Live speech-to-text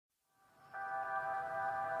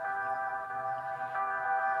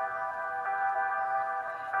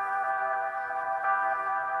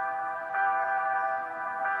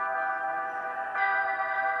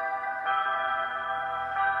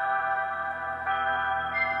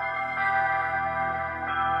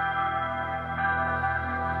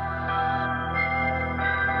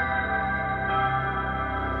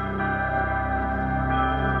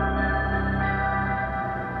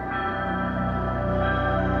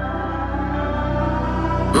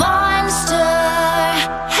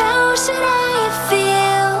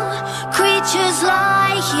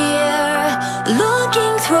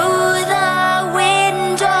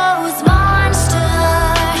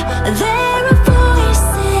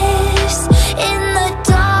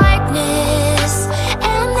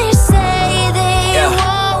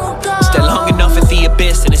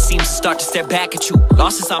stare back at you.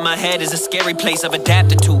 Lost inside my head is a scary place I've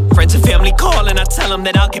adapted to. Friends and family call and I tell them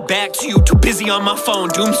that I'll get back to you. Too busy on my phone,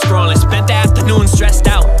 doom scrolling. Spent the afternoon stressed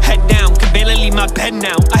out, head down, can barely leave my bed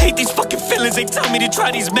now. I hate these fucking feelings, they tell me to try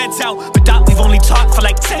these meds out. But doc, we've only talked for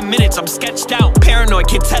like 10 minutes, I'm sketched out. Paranoid,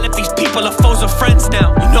 can't tell if these people are foes or friends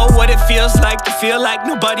now. You know what it feels like to feel like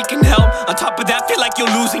nobody can help. On top of that, feel like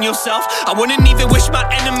you're losing yourself. I wouldn't even wish my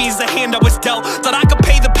enemies the hand I was dealt. Thought I could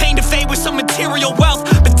pay the pain to fade with some material wealth,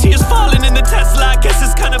 but tears falling in the Tesla, I guess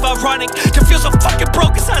it's kind of ironic. To feel so fucking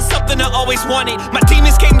broke inside something I always wanted. My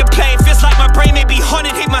demons came to play, it feels like my brain may be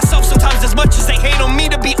haunted. Hate myself sometimes as much as they hate on me,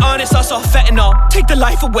 to be honest. I saw fentanyl take the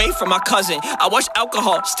life away from my cousin. I watched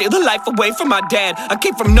alcohol steal the life away from my dad. I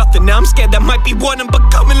came from nothing, now I'm scared that might be what I'm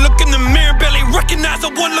becoming. Look in the mirror, barely recognize the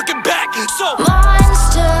one looking back. So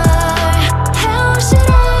monster, how should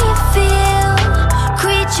I feel?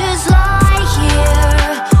 Creatures lie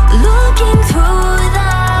here, looking through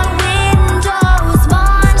the windows.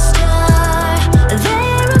 Monster,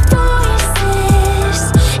 there are voices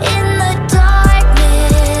in the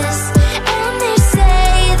darkness, and they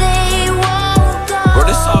say they won't go. wrote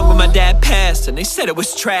a song when my dad passed, and they said it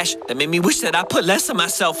was trash. That made me wish that I put less of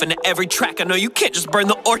myself into every track. I know you can't just burn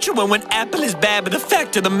the orchard when one apple is bad, but the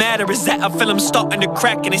fact of the matter is that I feel I'm starting to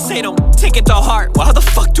crack. And they say don't take it to heart, well how the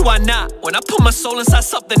fuck do I not? When I put my soul inside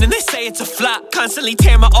something and they say it's a flop. Constantly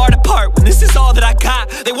tear my art apart when this is all that I got.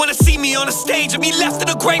 They wanna see me on a stage and me left in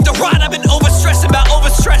a grave to rot. I've been overstressing about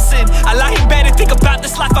overstressing. I lie in bed and think about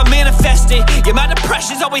this life I manifested. Yeah, my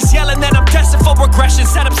depression's always yelling that I'm destined for regression.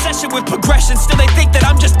 Sad obsession with progression, still they think that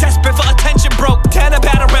I'm just desperate for attention. Broke down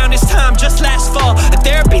about around this time just last fall. A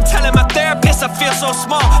therapy telling my therapist I feel so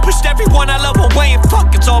small. Pushed everyone I love away and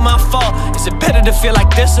fuck, it's all my fault. Is it better to feel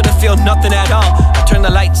like this or to feel nothing at all? I turn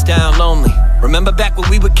the lights down, lonely. Remember back when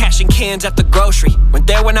we were cashing cans at the grocery. Went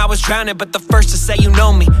there when I was drowning, but the first to say you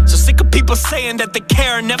know me. So sick of people saying that they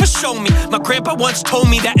care and never show me. My grandpa once told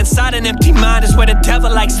me that inside an empty mind is where the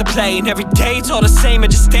devil likes to play. And every day it's all the same, I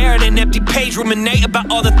just stare at an empty page, ruminate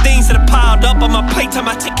about all the things that are piled up on my plate. Time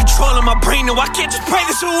I take control of my brain, no I can't just pray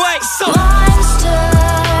this away. So monster,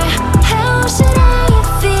 how should I